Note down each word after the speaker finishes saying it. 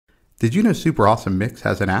Did you know Super Awesome Mix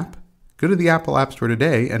has an app? Go to the Apple App Store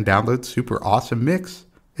today and download Super Awesome Mix.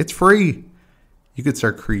 It's free. You could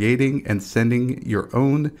start creating and sending your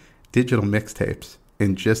own digital mixtapes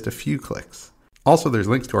in just a few clicks. Also, there's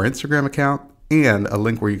links to our Instagram account and a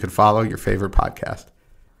link where you can follow your favorite podcast.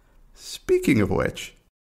 Speaking of which,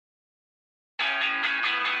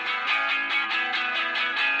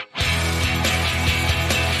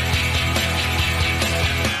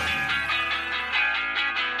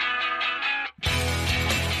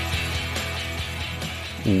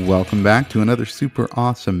 welcome back to another Super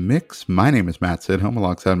Awesome Mix. My name is Matt Sidholm,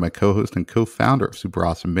 alongside my co-host and co-founder of Super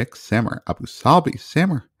Awesome Mix, Samer Abu Salbi.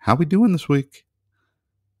 Samer, how we doing this week?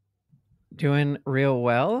 Doing real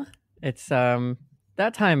well. It's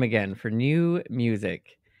that time again for new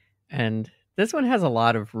music, and this one has a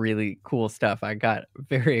lot of really cool stuff I got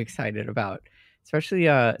very excited about, especially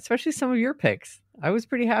some of your picks. I was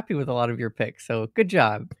pretty happy with a lot of your picks, so good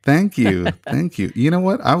job. Thank you. Thank you. You know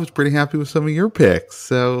what? I was pretty happy with some of your picks,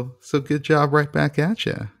 so good job right back at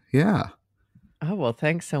you. Yeah. Oh, well,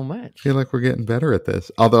 thanks so much. I feel like we're getting better at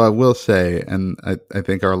this. Although I will say, and I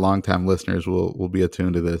think our longtime listeners will be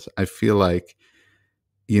attuned to this, I feel like,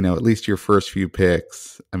 at least your first few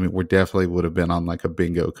picks, we definitely would have been on like a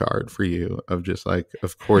bingo card for you of just like,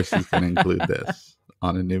 of course he's going to include this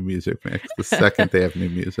on a new music mix the second they have new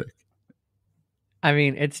music.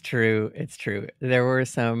 It's true. It's true. There were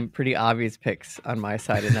some pretty obvious picks on my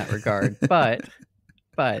side in that regard, but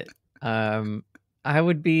I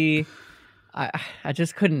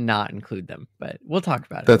just couldn't not include them. But we'll talk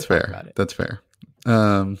about it. That's fair. That's fair.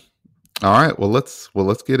 All right. Well, let's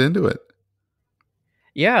get into it.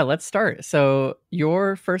 Yeah, let's start. So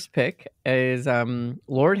your first pick is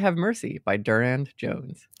 "Lord Have Mercy" by Durand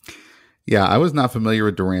Jones. Yeah, I was not familiar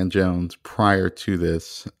with Durand Jones prior to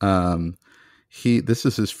this. This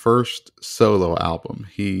is his first solo album.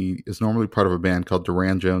 He is normally part of a band called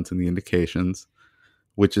Durand Jones and the Indications,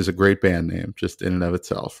 which is a great band name just in and of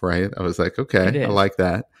itself, right? I was like, okay, I like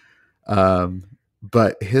that.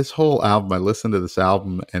 But his whole album, I listened to this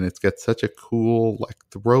album and it's got such a cool like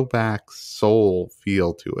throwback soul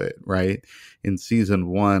feel to it, right? In season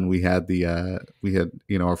 1, we had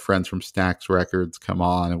our friends from Stax Records come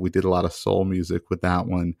on and we did a lot of soul music with that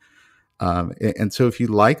one. And so if you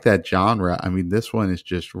like that genre, this one is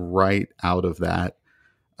just right out of that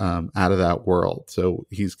world. So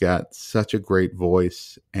he's got such a great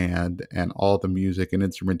voice and all the music and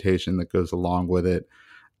instrumentation that goes along with it.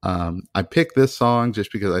 I picked this song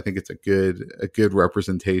just because I think it's a good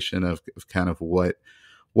representation of kind of what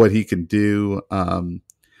he can do.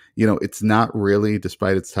 It's not really,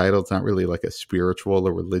 despite its title, it's not really like a spiritual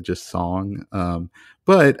or religious song.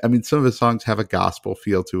 But some of his songs have a gospel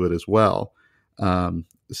feel to it as well.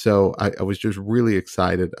 So I was just really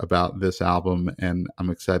excited about this album, and I'm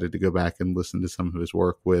excited to go back and listen to some of his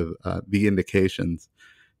work with The Indications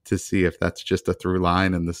to see if that's just a through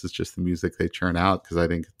line and this is just the music they churn out, because I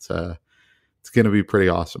think it's going to be pretty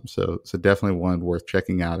awesome. So definitely one worth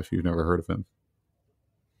checking out if you've never heard of him.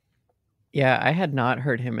 Yeah, I had not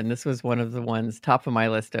heard him, and this was one of the ones top of my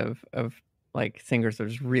list of like singers I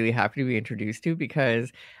was really happy to be introduced to,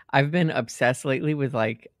 because I've been obsessed lately with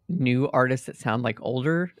like new artists that sound like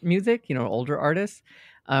older music, older artists.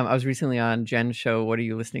 I was recently on Jen's show, What Are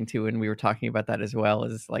You Listening To? And we were talking about that as well,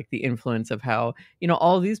 as like the influence of how,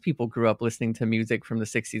 all of these people grew up listening to music from the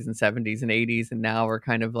 60s and 70s and 80s, and now are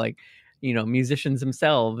kind of like, musicians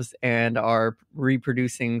themselves and are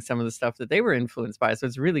reproducing some of the stuff that they were influenced by. So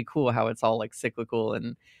it's really cool how it's all like cyclical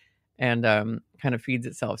and kind of feeds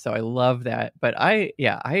itself. So I love that. But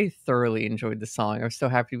I thoroughly enjoyed the song. I was so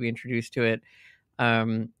happy to be introduced to it.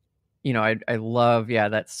 I love,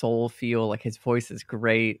 that soul feel. Like his voice is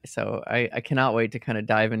great. So I cannot wait to kind of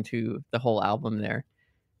dive into the whole album there.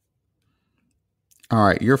 All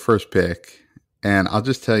right, your first pick. And I'll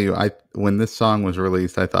just tell you, when this song was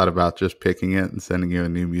released, I thought about just picking it and sending you a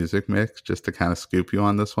new music mix just to kind of scoop you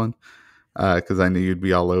on this one, because I knew you'd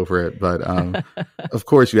be all over it. But of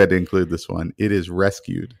course, you had to include this one. It is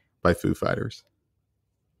Rescued by Foo Fighters.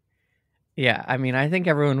 Yeah, I think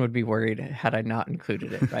everyone would be worried had I not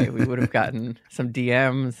included it, right? We would have gotten some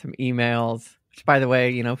DMs, some emails, which, by the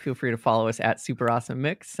way, feel free to follow us at Super Awesome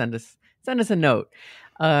Mix. Send us a note.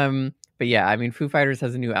 But yeah, Foo Fighters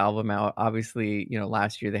has a new album out. Obviously,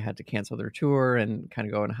 last year they had to cancel their tour and kind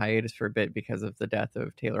of go on hiatus for a bit because of the death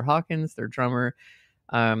of Taylor Hawkins, their drummer.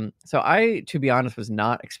 So I, to be honest, was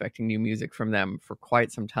not expecting new music from them for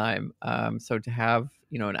quite some time. So to have,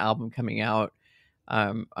 an album coming out,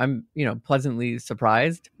 I'm, pleasantly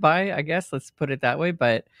surprised by, I guess, let's put it that way.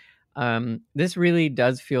 But This really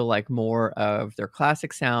does feel like more of their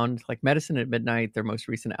classic sound. Like Medicine at Midnight, their most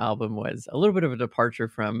recent album, was a little bit of a departure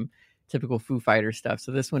from typical Foo Fighters stuff.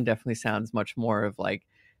 So this one definitely sounds much more of like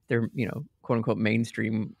their, quote unquote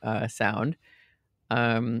mainstream sound.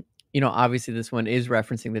 Um, Obviously this one is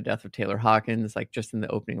referencing the death of Taylor Hawkins, like just in the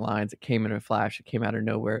opening lines. It came in a flash, it came out of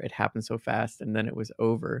nowhere, it happened so fast, and then it was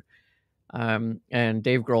over. And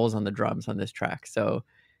Dave Grohl's on the drums on this track. So,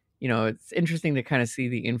 it's interesting to kind of see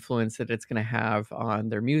the influence that it's going to have on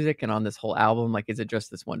their music and on this whole album. Like, is it just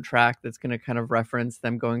this one track that's going to kind of reference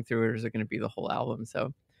them going through it, or is it going to be the whole album?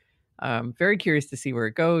 So, very curious to see where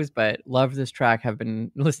it goes, but love this track. Have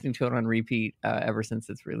been listening to it on repeat ever since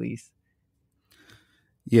its release.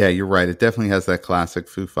 Yeah, you're right. It definitely has that classic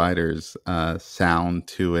Foo Fighters sound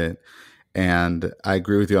to it. And I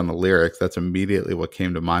agree with you on the lyrics. That's immediately what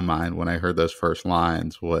came to my mind when I heard those first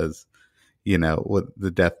lines was, with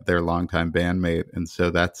the death of their longtime bandmate. And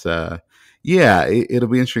so that's, yeah, it'll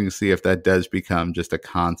be interesting to see if that does become just a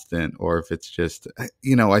constant or if it's just,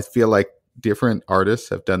 I feel like different artists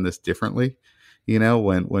have done this differently.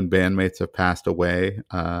 When bandmates have passed away,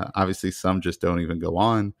 obviously some just don't even go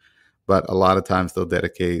on, but a lot of times they'll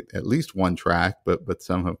dedicate at least one track, but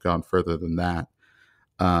some have gone further than that.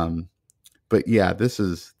 But yeah, this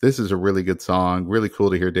is a really good song. Really cool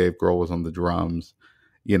to hear Dave Grohl was on the drums.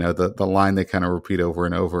 The line they kind of repeat over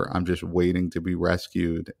and over, I'm just waiting to be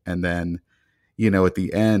rescued. And then, at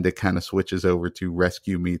the end, it kind of switches over to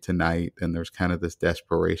rescue me tonight. And there's kind of this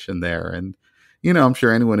desperation there. And, I'm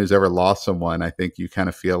sure anyone who's ever lost someone, I think you kind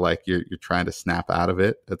of feel like you're trying to snap out of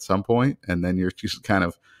it at some point, and then you're just kind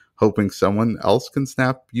of hoping someone else can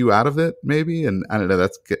snap you out of it, maybe. And I don't know,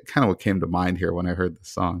 that's kind of what came to mind here when I heard the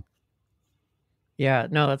song. Yeah,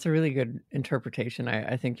 no, that's a really good interpretation.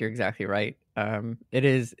 I think you're exactly right. It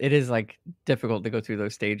is like difficult to go through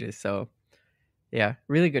those stages. So yeah,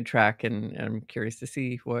 really good track, and I'm curious to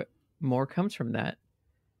see what more comes from that.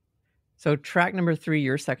 So track number 3,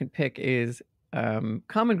 your second pick is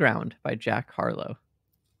Common Ground by Jack Harlow.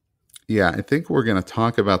 Yeah, I think we're going to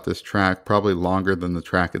talk about this track probably longer than the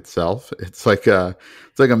track itself. It's like a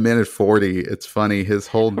minute 40. It's funny. His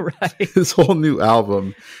whole Right. his whole new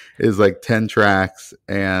album is like 10 tracks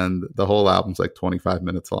and the whole album's like 25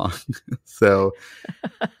 minutes long. So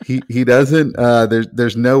he doesn't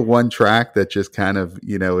there's no one track that just kind of,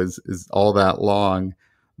 is all that long.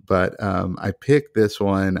 But I picked this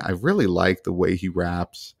one. I really like the way he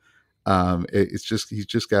raps. It's just he's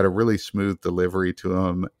just got a really smooth delivery to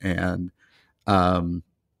him, and um,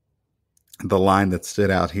 the line that stood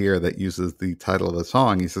out here that uses the title of the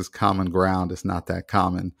song, he says, "Common ground is not that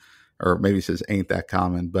common," or maybe he says, "Ain't that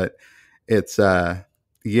common," but it's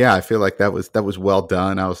yeah, I feel like that was well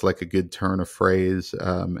done. I was like a good turn of phrase,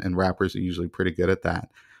 and rappers are usually pretty good at that,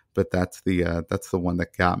 but that's the one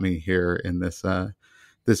that got me here in this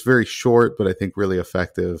very short but I think really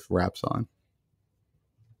effective rap song.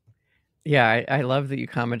 Yeah, I love that you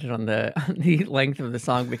commented on the on the length of the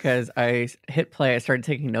song, because I hit play, I started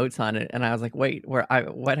taking notes on it, and I was like, "Wait, what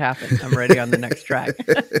happened? I'm ready on the next track."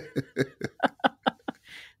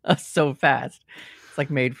 So fast. It's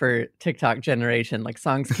like made for TikTok generation. Like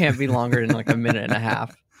songs can't be longer than like a minute and a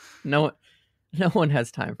half. No, no one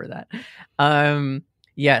has time for that.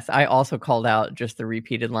 Yes, I also called out just the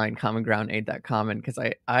repeated line "Common ground ain't that common," because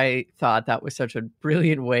I thought that was such a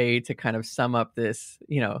brilliant way to kind of sum up this,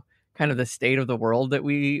 kind of the state of the world that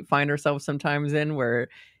we find ourselves sometimes in, where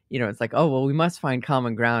it's like, oh well, we must find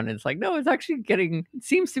common ground, and it's like, no, it's actually it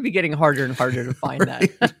seems to be getting harder and harder to find that.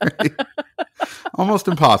 Right. Almost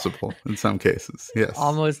impossible in some cases. Yes.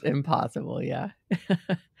 Almost impossible. Yeah.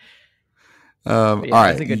 All Yeah,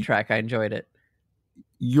 right. it's a good track. I enjoyed it.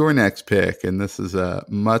 Your next pick, and this is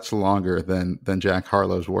much longer than Jack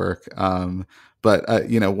Harlow's work, but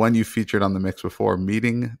one you featured on the mix before,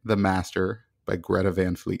 "Meeting the Master" by Greta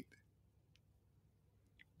Van Fleet.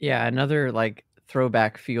 Yeah, another like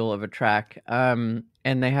throwback feel of a track. And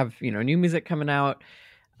they have, new music coming out.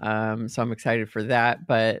 So I'm excited for that.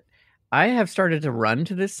 But I have started to run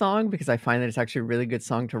to this song because I find that it's actually a really good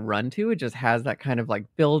song to run to. It just has that kind of like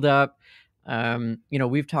build up.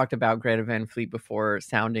 We've talked about Greta Van Fleet before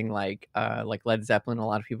sounding like Led Zeppelin. A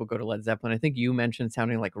lot of people go to Led Zeppelin. I think you mentioned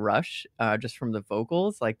sounding like Rush, just from the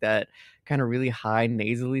vocals, like that kind of really high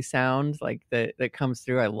nasally sound like that comes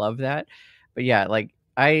through. I love that. But yeah, like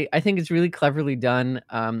I think it's really cleverly done,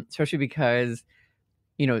 especially because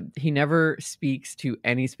he never speaks to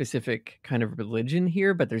any specific kind of religion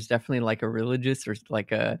here, but there's definitely like a religious or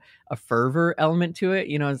like a fervor element to it.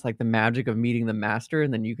 It's like the magic of meeting the master,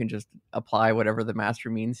 and then you can just apply whatever the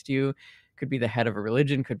master means to you. Could be the head of a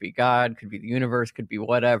religion, could be God, could be the universe, could be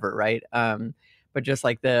whatever, right? but just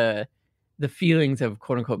like the feelings of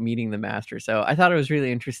quote unquote meeting the master. So I thought it was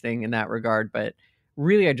really interesting in that regard, but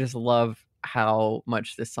really I just love how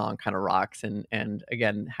much this song kind of rocks, and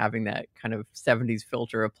again having that kind of 70s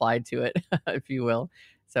filter applied to it, if you will.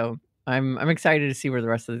 So I'm excited to see where the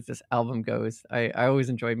rest of this album goes. I always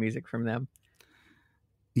enjoy music from them.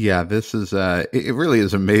 Yeah, this is it really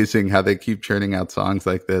is amazing how they keep churning out songs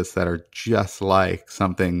like this that are just like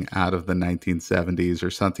something out of the 1970s or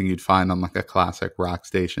something you'd find on like a classic rock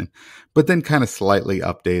station, but then kind of slightly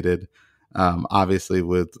updated, obviously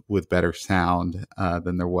with better sound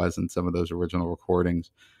than there was in some of those original recordings.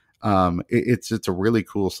 It's a really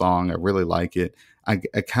cool song. I really like it. I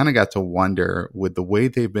kind of got to wonder, with the way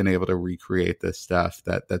they've been able to recreate this stuff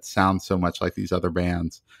that sounds so much like these other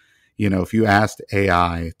bands. You know, if you asked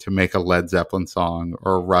AI to make a Led Zeppelin song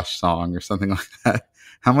or a Rush song or something like that,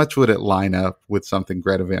 how much would it line up with something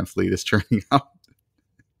Greta Van Fleet is churning out?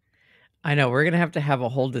 I know we're gonna have a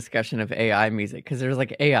whole discussion of AI music, because there's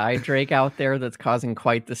like AI Drake out there that's causing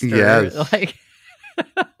quite the stir. Yes. Like,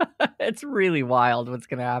 it's really wild what's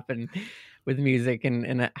gonna happen with music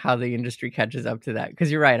and how the industry catches up to that.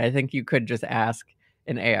 Because you're right, I think you could just ask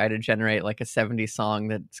an AI to generate like a 70s song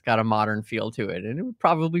that's got a modern feel to it, and it would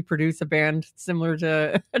probably produce a band similar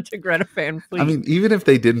to to Greta Van Fleet. I mean, even if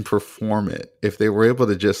they didn't perform it, if they were able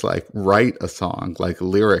to just like write a song, like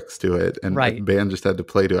lyrics to it, and right. the band just had to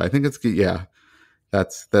play to it, I think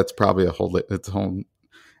that's probably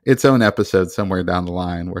its own episode somewhere down the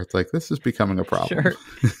line where it's like, this is becoming a problem. Sure.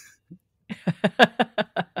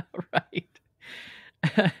 Right.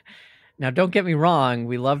 Now, don't get me wrong,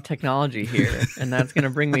 we love technology here, and that's going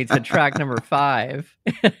to bring me to track number 5,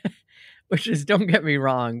 which is Don't Get Me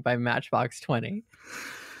Wrong by Matchbox 20.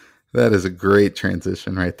 That is a great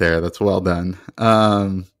transition right there. That's well done.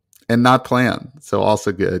 And not planned. So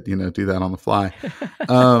also good, do that on the fly.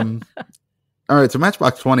 All right. So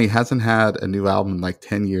Matchbox 20 hasn't had a new album in like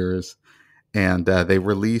 10 years. And they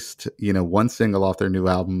released, one single off their new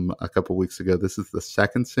album a couple weeks ago. This is the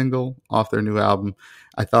second single off their new album.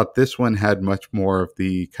 I thought this one had much more of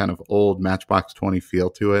the kind of old Matchbox 20 feel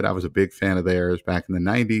to it. I was a big fan of theirs back in the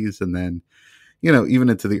 90s. And then, even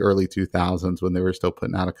into the early 2000s when they were still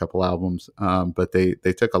putting out a couple albums. But they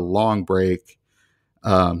took a long break.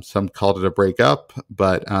 Some called it a breakup,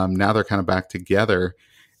 but now they're kind of back together.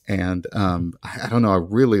 And I don't know, I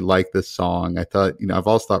really like this song. I thought, I've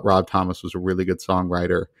always thought Rob Thomas was a really good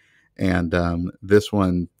songwriter. And this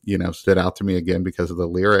one, stood out to me again because of the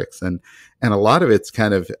lyrics. And a lot of it's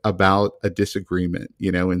kind of about a disagreement,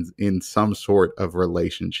 in some sort of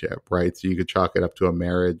relationship, right? So you could chalk it up to a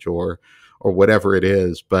marriage or whatever it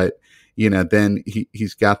is. But, then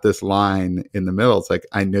he's got this line in the middle. It's like,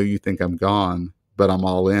 I know you think I'm gone, but I'm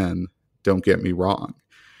all in. Don't get me wrong.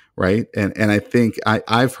 Right. And I think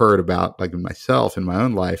I've heard about, like, myself in my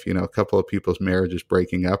own life, a couple of people's marriages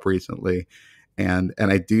breaking up recently. And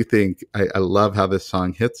I do think I love how this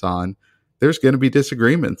song hits on, there's going to be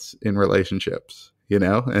disagreements in relationships,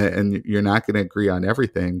 and you're not going to agree on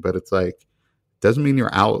everything, but it's like, doesn't mean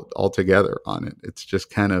you're out altogether on it. It's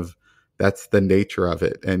just kind of, that's the nature of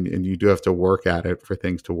it. And you do have to work at it for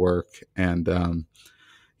things to work. And,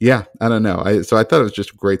 yeah, I don't know. So I thought it was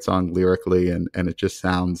just a great song lyrically, and it just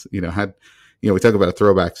sounds, we talk about a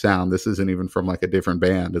throwback sound. This isn't even from like a different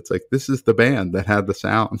band. It's like, this is the band that had the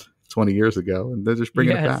sound 20 years ago, and they're just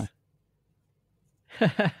bringing it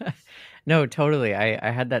back. No, totally. I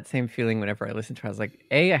had that same feeling whenever I listened to it. I was like,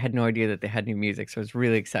 A, I had no idea that they had new music, so I was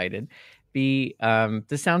really excited. B,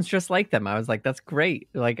 this sounds just like them. I was like, that's great.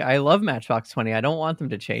 Like, I love Matchbox 20. I don't want them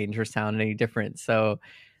to change or sound any different. So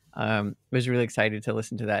was really excited to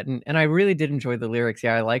listen to that, and I really did enjoy the lyrics.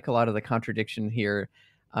 Yeah, I like a lot of the contradiction here.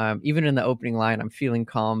 Even in the opening line, I'm feeling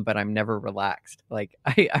calm, but I'm never relaxed. Like,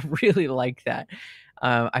 I really like that.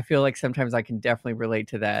 I feel like sometimes I can definitely relate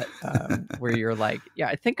to that, where you're like, yeah,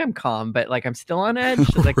 I think I'm calm, but like I'm still on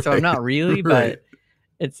edge. Like, right. So I'm not really, but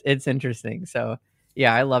it's interesting. So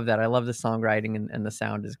yeah, I love that. I love the songwriting, and the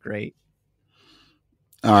sound is great.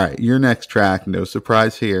 All right, your next track, no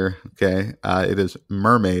surprise here, okay? It is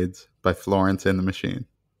Mermaids by Florence and the Machine.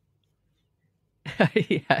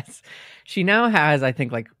 Yes. She now has, I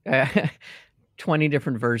think, like 20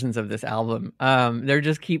 different versions of this album. They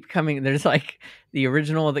just keep coming. There's like the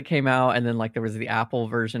original that came out, and then like there was the Apple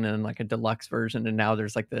version and like a deluxe version, and now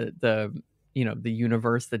there's like the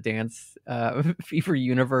universe, the dance fever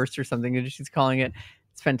universe or something that she's calling it.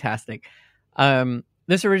 It's fantastic.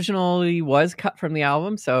 This originally was cut from the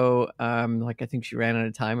album, so like I think she ran out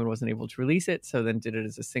of time and wasn't able to release it, so then did it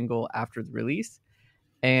as a single after the release.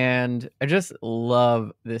 And I just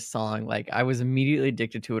love this song. Like, I was immediately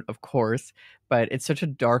addicted to it, of course, but it's such a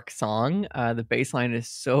dark song. The bass line is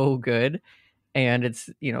so good, and it's,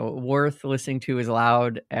 worth listening to as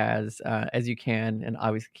loud as you can, and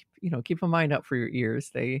always keep a mind out for your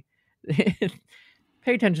ears. They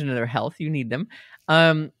pay attention to their health. You need them.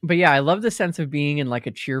 But yeah, I love the sense of being in like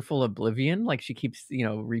a cheerful oblivion. Like, she keeps,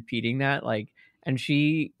 repeating that. Like, and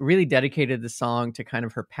she really dedicated the song to kind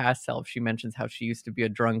of her past self. She mentions how she used to be a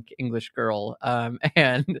drunk English girl,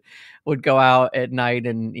 and would go out at night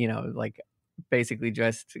and, like, basically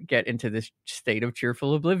just get into this state of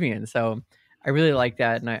cheerful oblivion. So I really like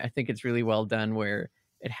that. And I think it's really well done, where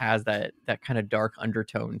it has that kind of dark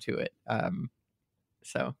undertone to it.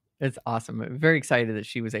 So it's awesome. I'm very excited that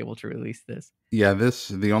she was able to release this. Yeah,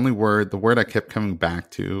 the word I kept coming back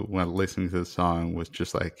to when listening to the song was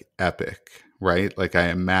just like epic, right? Like, I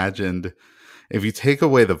imagined if you take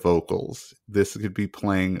away the vocals, this could be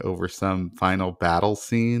playing over some final battle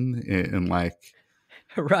scene in like,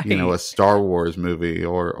 a Right. Star Wars movie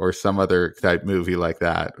or some other type movie like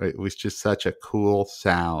that. It was just such a cool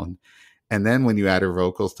sound. And then when you add her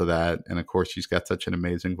vocals to that, and of course she's got such an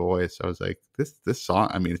amazing voice, I was like, this song,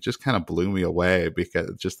 I mean, it just kind of blew me away,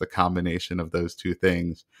 because just the combination of those two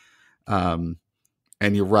things. Um,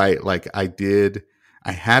 and you're right, like I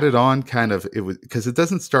had it on kind of, it was because it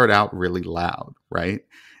doesn't start out really loud, right?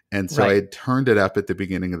 And so I Right. had turned it up at the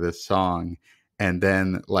beginning of this song, and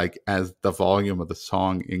then like as the volume of the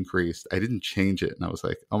song increased, I didn't change it, and I was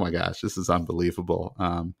like, oh my gosh, this is unbelievable.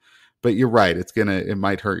 But you're right, it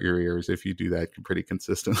might hurt your ears if you do that pretty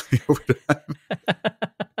consistently over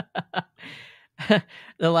time.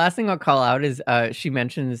 The last thing I'll call out is, she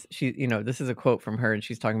mentions, this is a quote from her, and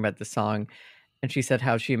she's talking about the song. And she said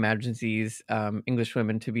how she imagines these English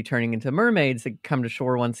women to be turning into mermaids that come to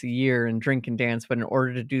shore once a year and drink and dance. But in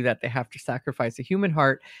order to do that, they have to sacrifice a human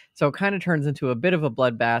heart. So it kind of turns into a bit of a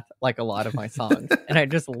bloodbath, like a lot of my songs. And I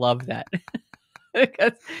just love that.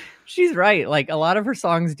 Because she's right. Like, a lot of her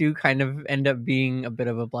songs do kind of end up being a bit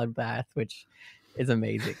of a bloodbath, which is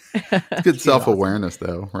amazing. It's good She's awesome. self-awareness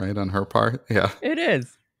though, right? On her part. Yeah. It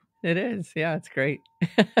is. It is. Yeah, it's great.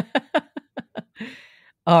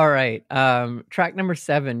 All right. Track number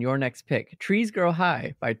 7, your next pick, Trees Grow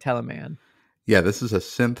High by Teleman. Yeah, this is a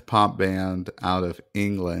synth pop band out of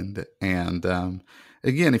England. And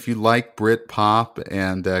again, if you like Brit pop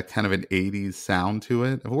and kind of an 80s sound to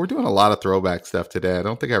it, we're doing a lot of throwback stuff today. I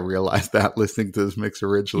don't think I realized that listening to this mix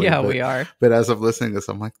originally. Yeah, we are. But as I'm listening to this,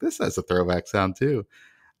 I'm like, this has a throwback sound too.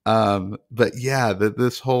 But yeah,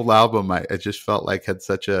 this whole album, I just felt like had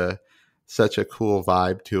such a cool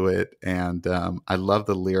vibe to it. And I love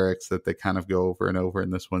the lyrics that they kind of go over and over in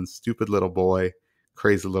this one. Stupid little boy,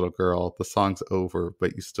 crazy little girl, the song's over,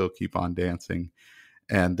 but you still keep on dancing.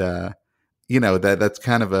 And that's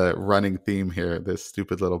kind of a running theme here. This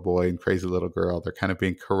stupid little boy and crazy little girl, they're kind of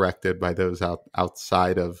being corrected by those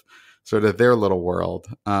outside of sort of their little world.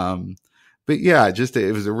 But yeah,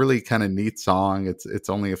 it was a really kind of neat song. It's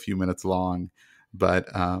only a few minutes long, but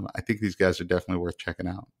I think these guys are definitely worth checking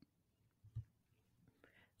out.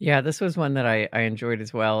 Yeah, this was one that I enjoyed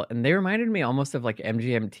as well. And they reminded me almost of like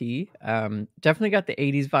MGMT. Definitely got the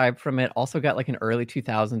 80s vibe from it. Also got like an early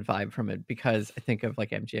 2000 vibe from it, because I think of like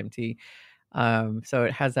MGMT. So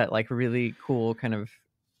it has that like really cool kind of,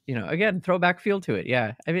 again, throwback feel to it.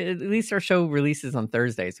 Yeah. I mean, at least our show releases on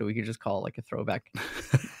Thursday, so we could just call it like a throwback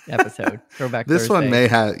episode. Throwback This Thursday. one may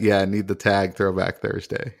have, need the tag Throwback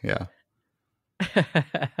Thursday. Yeah.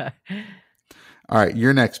 All right,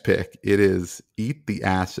 your next pick, it is Eat the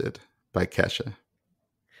Acid by Kesha.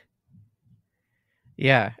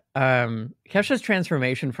 Yeah. Kesha's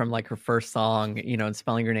transformation from like her first song, and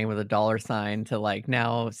spelling her name with a $sign, to like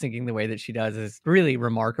now singing the way that she does is really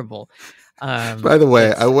remarkable. By the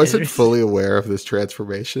way, I wasn't fully aware of this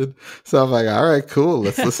transformation. So I'm like, all right, cool.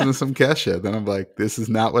 Let's listen to some Kesha. Then I'm like, this is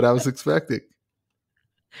not what I was expecting.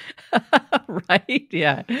 Right?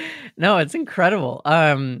 Yeah. No, it's incredible.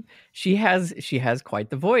 She has quite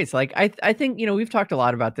the voice. Like, I think, we've talked a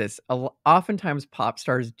lot about this. Oftentimes pop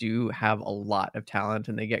stars do have a lot of talent,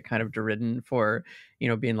 and they get kind of deridden for,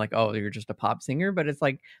 being like, oh, you're just a pop singer. But it's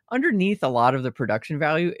like, underneath a lot of the production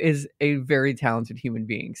value is a very talented human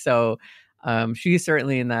being. So she's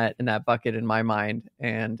certainly in that bucket in my mind.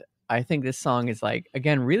 And I think this song is like,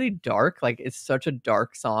 again, really dark. Like, it's such a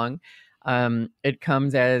dark song. It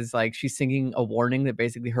comes as like she's singing a warning that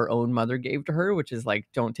basically her own mother gave to her, which is like,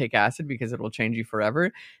 don't take acid because it will change you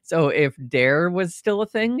forever. So if Dare was still a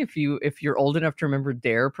thing, if you're old enough to remember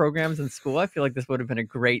Dare programs in school, I feel like this would have been a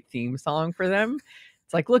great theme song for them,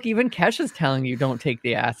 It's like, look, even Kesha's telling you don't take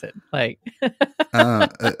the acid. Like, Uh,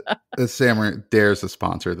 Sammer Dare's a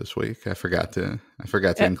sponsor this week. I forgot to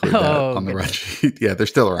include that oh on the red goodness. sheet. Yeah, they're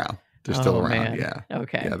still around. They're still Oh around. man. Yeah,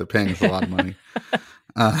 Okay. yeah, they're paying us a lot of money.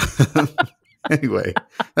 Uh, anyway,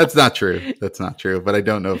 that's not true. That's not true. But I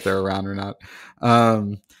don't know if they're around or not.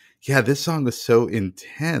 Yeah, this song was so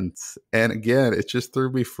intense, and again, it just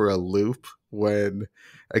threw me for a loop. When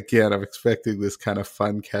again, I'm expecting this kind of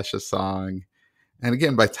fun Kesha song. And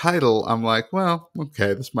again, by title, I'm like, well,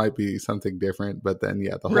 okay, this might be something different. But then,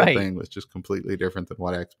 yeah, the whole Right. thing was just completely different than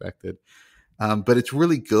what I expected. But it's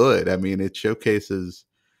really good. I mean, it showcases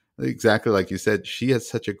exactly like you said. She has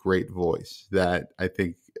such a great voice that I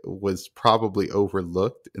think was probably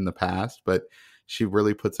overlooked in the past, but she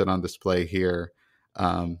really puts it on display here.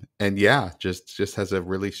 And yeah, just has a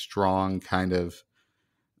really strong kind of.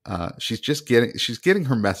 She's getting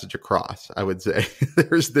her message across. I would say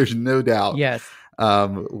there's no doubt Yes.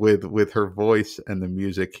 with her voice and the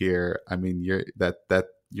music here. I mean, you're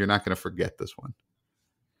not going to forget this one.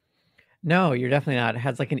 No, you're definitely not. It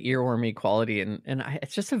has like an earwormy quality, and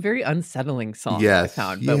it's just a very unsettling song I Yes,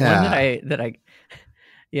 found, but one yeah,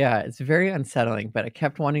 yeah, it's very unsettling, but I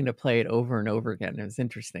kept wanting to play it over and over again. It was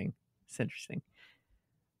interesting. It's interesting.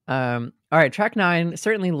 All right, track 9,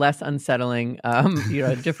 certainly less unsettling.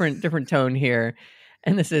 Different tone here,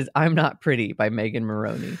 and this is "I'm Not Pretty" by Megan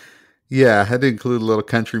Moroney. yeah. I had to include a little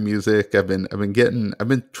country music. I've been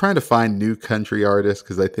trying to find new country artists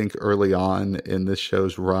because I think early on in this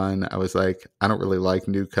show's run, I was like, I don't really like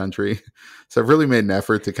new country, so I've really made an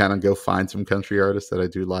effort to kind of go find some country artists that I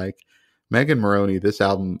do like. Megan Moroney, this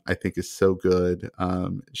album I think is so good.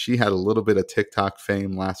 She had a little bit of TikTok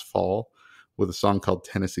fame last fall with a song called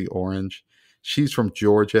Tennessee Orange. She's from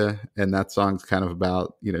Georgia, and that song's kind of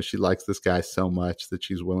about, she likes this guy so much that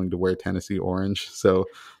she's willing to wear Tennessee orange. So a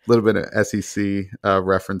little bit of SEC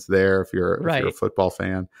reference there if you're a Right. football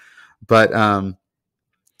fan. But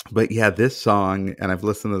yeah, this song, and I've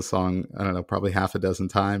listened to the song, I don't know, probably half a dozen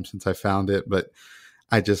times since I found it, but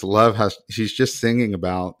I just love how she's just singing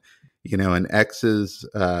about, an ex's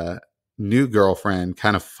new girlfriend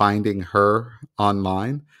kind of finding her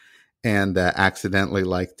online and accidentally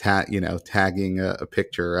like tagging a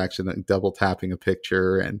picture, accidentally double tapping a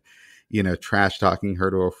picture, and trash talking her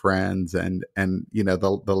to her friends, and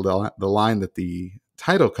the line that the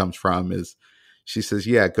title comes from is, she says,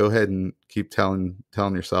 "Yeah, go ahead and keep telling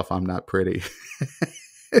yourself I'm not pretty."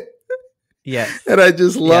 Yes. And I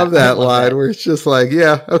just Yeah, love I that love line that. where it's just like,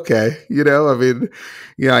 yeah, okay. I mean,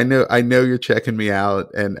 yeah, I know you're checking me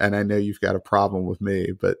out, and I know you've got a problem with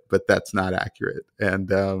me, but that's not accurate.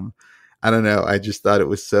 And I don't know. I just thought it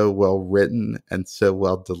was so well written and so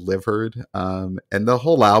well delivered. And the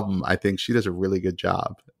whole album, I think she does a really good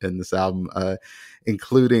job in this album,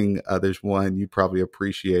 including there's one you probably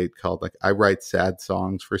appreciate called like "I Write Sad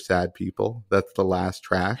Songs for Sad People." That's the last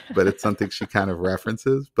track, but it's something she kind of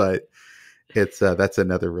references. But it's that's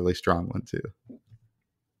another really strong one too.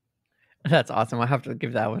 That's awesome. I'll have to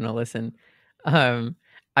give that one a listen. Um,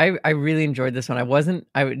 I really enjoyed this one.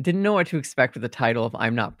 I didn't know what to expect with the title of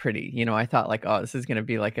 "I'm Not Pretty." I thought like, oh, this is going to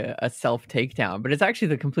be like a self takedown, but it's actually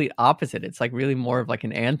the complete opposite. It's like really more of like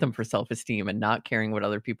an anthem for self esteem and not caring what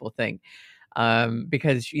other people think.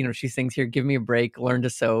 Because she sings here, "Give me a break, learn to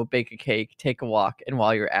sew, bake a cake, take a walk, and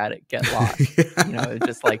while you're at it, get lost." It's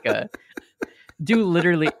just like do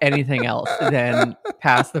literally anything else than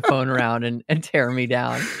pass the phone around and tear me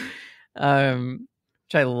down.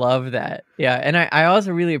 Which I love that. Yeah. And I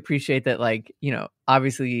also really appreciate that, like,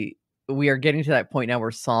 obviously we are getting to that point now where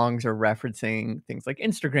songs are referencing things like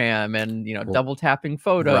Instagram and, double tapping Right.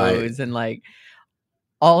 photos and like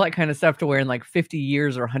all that kind of stuff, to where in like 50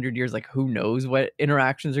 years or 100 years, like who knows what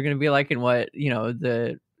interactions are going to be like and what,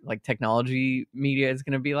 the like technology media is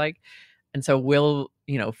going to be like. And so will,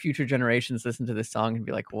 future generations listen to this song and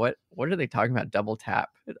be like, what are they talking about? Double tap,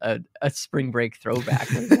 a spring break throwback.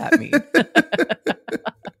 What does that mean?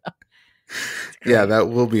 It's Yeah, great. that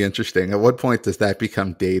will be interesting. At what point does that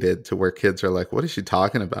become dated to where kids are like, what is she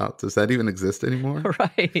talking about? Does that even exist anymore?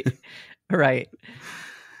 Right. Right.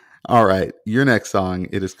 All right. Your next song,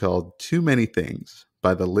 it is called Too Many Things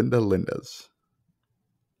by the Linda Lindas.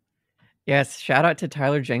 Yes. Shout out to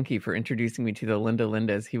Tyler Jenke for introducing me to the Linda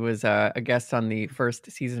Lindas. He was a guest on the first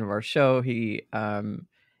season of our show. He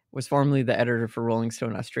was formerly the editor for Rolling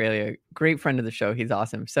Stone Australia. Great friend of the show. He's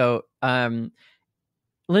awesome. So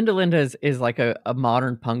Linda Linda's is like a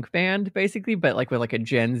modern punk band, basically, but like with like a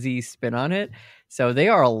Gen Z spin on it. So they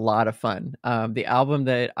are a lot of fun. The album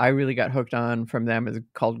that I really got hooked on from them is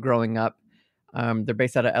called Growing Up. They're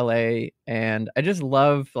based out of LA, and I just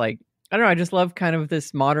love like I don't know. I just love kind of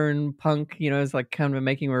this modern punk, is like kind of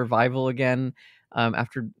making a revival again,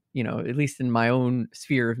 after, at least in my own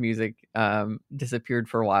sphere of music, disappeared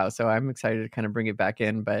for a while. So I'm excited to kind of bring it back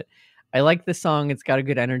in. But I like this song. It's got a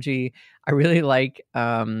good energy. I really like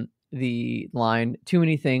the line, too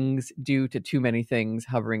many things due to too many things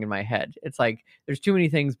hovering in my head. It's like there's too many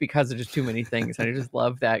things because of just too many things. And I just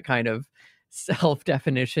love that kind of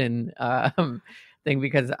self-definition thing,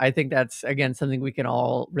 because I think that's, again, something we can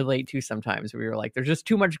all relate to sometimes. We were like, there's just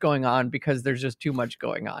too much going on because there's just too much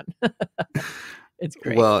going on. It's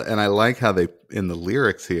great. Well, and I like how they, in the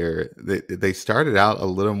lyrics here, they started out a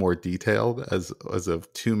little more detailed as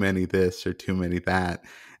of too many this or too many that,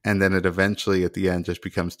 and then it eventually at the end just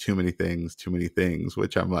becomes too many things,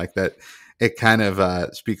 which I'm like, that it kind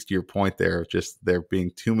of speaks to your point there of just there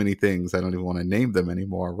being too many things. I don't even want to name them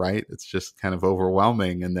anymore, right? It's just kind of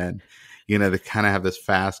overwhelming. And then, they kind of have this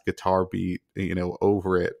fast guitar beat,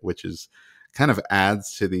 over it, which is kind of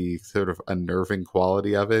adds to the sort of unnerving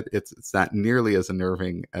quality of it. It's not nearly as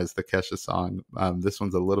unnerving as the Kesha song. This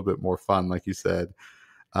one's a little bit more fun, like you said.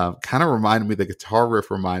 Kind of reminded me, the guitar riff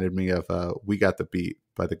reminded me of "We Got the Beat"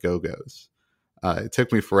 by the Go-Go's. It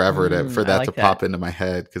took me forever for that to pop into my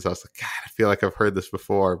head, because I was like, God, I feel like I've heard this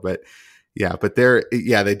before. But they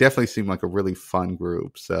definitely seem like a really fun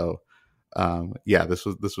group. So this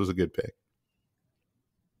was a good pick.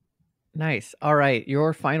 Nice. All right.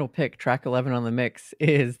 Your final pick, track 11 on the mix,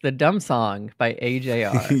 is The Dumb Song by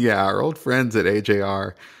AJR. Yeah, our old friends at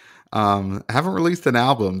AJR haven't released an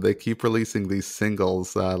album. They keep releasing these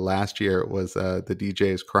singles. Last year it was The DJ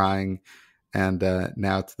Is Crying, and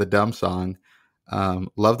now it's The Dumb Song.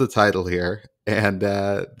 Love the title here. And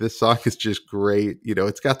this song is just great.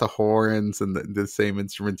 It's got the horns and the same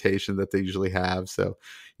instrumentation that they usually have. So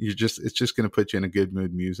it's just going to put you in a good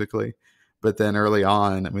mood musically. But then early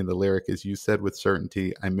on, I mean, the lyric is, "You said with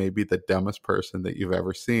certainty, I may be the dumbest person that you've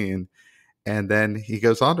ever seen." And then he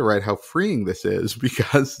goes on to write how freeing this is,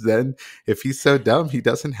 because then if he's so dumb, he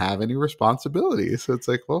doesn't have any responsibility. So it's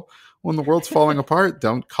like, well, when the world's falling apart,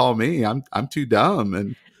 don't call me. I'm too dumb.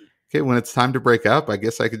 And okay, when it's time to break up, I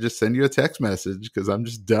guess I could just send you a text message because I'm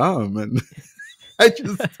just dumb. And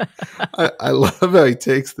I love how he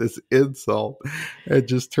takes this insult and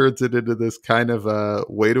just turns it into this kind of a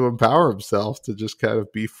way to empower himself to just kind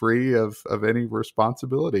of be free of any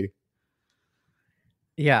responsibility.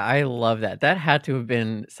 Yeah, I love that. That had to have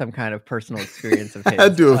been some kind of personal experience of his.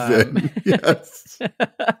 Had to have been, yes.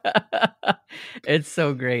 It's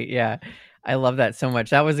so great. Yeah. I love that so much.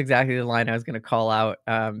 That was exactly the line I was going to call out,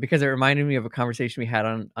 because it reminded me of a conversation we had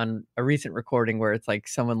on a recent recording where it's like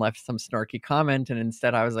someone left some snarky comment, and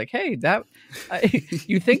instead I was like, "Hey,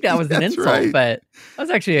 you think that was an insult, right, but that was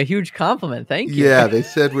actually a huge compliment. Thank you." Yeah, they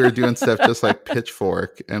said we were doing stuff just like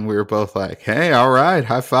Pitchfork, and we were both like, "Hey, all right,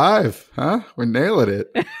 high five, huh? We're nailing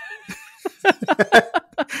it."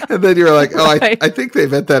 And then you were like, "Oh, I think they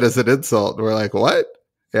meant that as an insult." And we're like, "What?"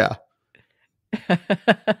 Yeah.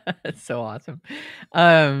 It's so awesome.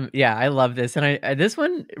 Yeah, I love this, and I this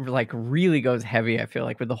one like really goes heavy. I feel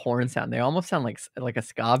like with the horn sound, they almost sound like a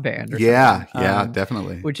ska band. Or something. Yeah,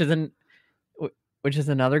 definitely. Which is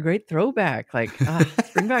another great throwback. Like,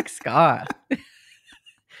 let's bring back ska.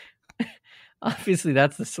 Obviously,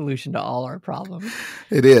 that's the solution to all our problems.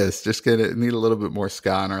 It is just gonna need a little bit more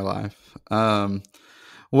ska in our life.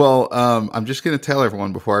 I'm just going to tell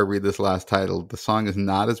everyone before I read this last title, the song is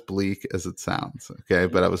not as bleak as it sounds. Okay.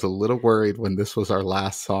 But I was a little worried when this was our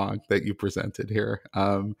last song that you presented here.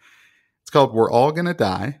 It's called "We're All Gonna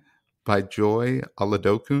Die" by Joy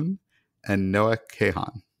Oladokun and Noah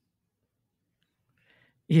Kahan.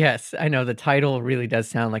 Yes, I know the title really does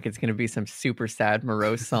sound like it's going to be some super sad,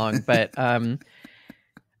 morose song, but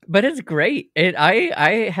it's great.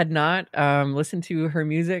 I had not listened to her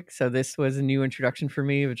music, so this was a new introduction for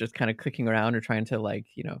me. It was just kind of clicking around or trying to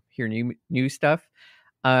hear new stuff.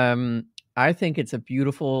 I think it's a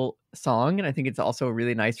beautiful song, and I think it's also a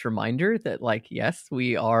really nice reminder that yes,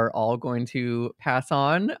 we are all going to pass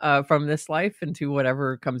on from this life into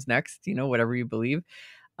whatever comes next. Whatever you believe.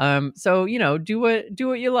 So do what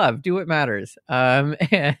you love, do what matters.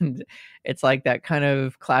 And it's like that kind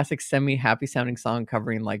of classic semi happy sounding song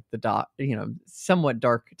covering the somewhat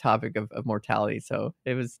dark topic of mortality. So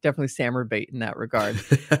it was definitely Sammer bait in that regard.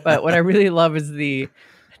 But what I really love is the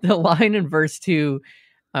line in verse 2,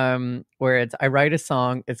 where it's, "I write a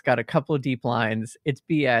song, it's got a couple of deep lines, it's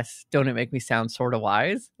BS, don't it make me sound sort of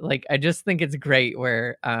wise?" I just think it's great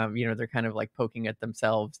where they're kind of poking at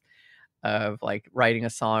themselves of writing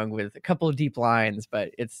a song with a couple of deep lines,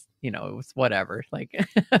 but it's it's whatever,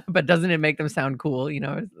 but doesn't it make them sound cool?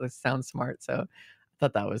 It sounds smart. So I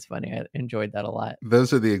thought that was funny. I enjoyed that a lot.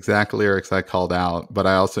 Those are the exact lyrics I called out, but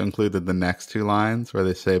I also included the next two lines where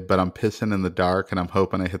they say, "But I'm pissing in the dark and I'm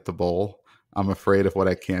hoping I hit the bowl. I'm afraid of what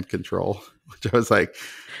I can't control," which I was like,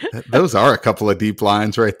 those are a couple of deep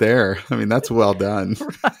lines right there. I mean, that's well done.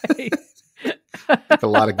 Right. Like a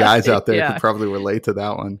lot of guys out there could probably relate to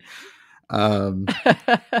that one.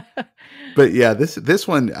 But yeah, this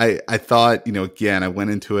one, I thought, again, I went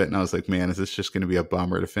into it and I was like, man, is this just going to be a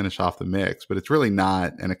bummer to finish off the mix? But it's really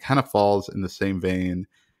not. And it kind of falls in the same vein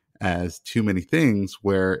as Too Many Things,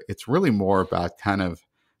 where it's really more about kind of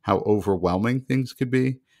how overwhelming things could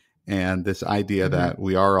be. And this idea that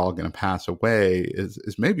we are all going to pass away is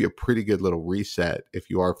maybe a pretty good little reset if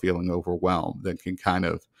you are feeling overwhelmed, that can kind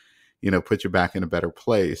of, put you back in a better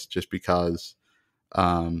place, just because,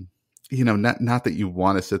 not that you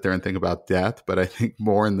want to sit there and think about death, but I think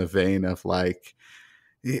more in the vein of like,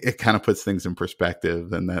 it kind of puts things in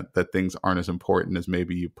perspective, and that things aren't as important as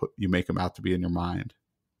maybe you make them out to be in your mind.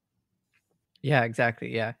 Yeah,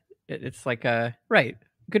 exactly. Yeah. It's like right.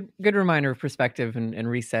 Good reminder of perspective and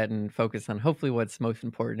reset and focus on hopefully what's most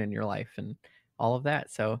important in your life and all of that.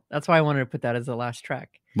 So that's why I wanted to put that as the last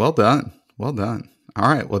track. Well done. Well done. All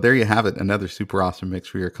right. Well, there you have it. Another super awesome mix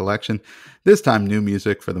for your collection. This time, new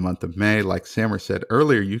music for the month of May. Like Sammer said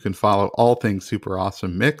earlier, you can follow all things Super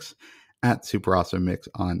Awesome Mix at Super Awesome Mix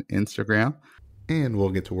on Instagram. And we'll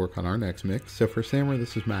get to work on our next mix. So for Sammer,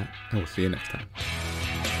 this is Matt, and we'll see you next time.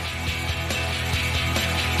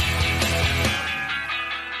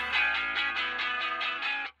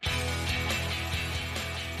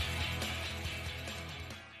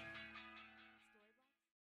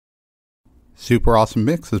 Super Awesome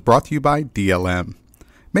Mix is brought to you by DLM.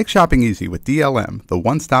 Make shopping easy with DLM, the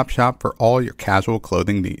one-stop shop for all your casual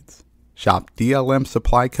clothing needs. Shop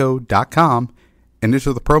DLMsupplyco.com and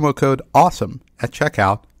enter the promo code AWESOME at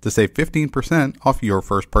checkout to save 15% off your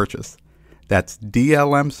first purchase. That's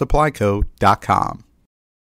DLMsupplyco.com.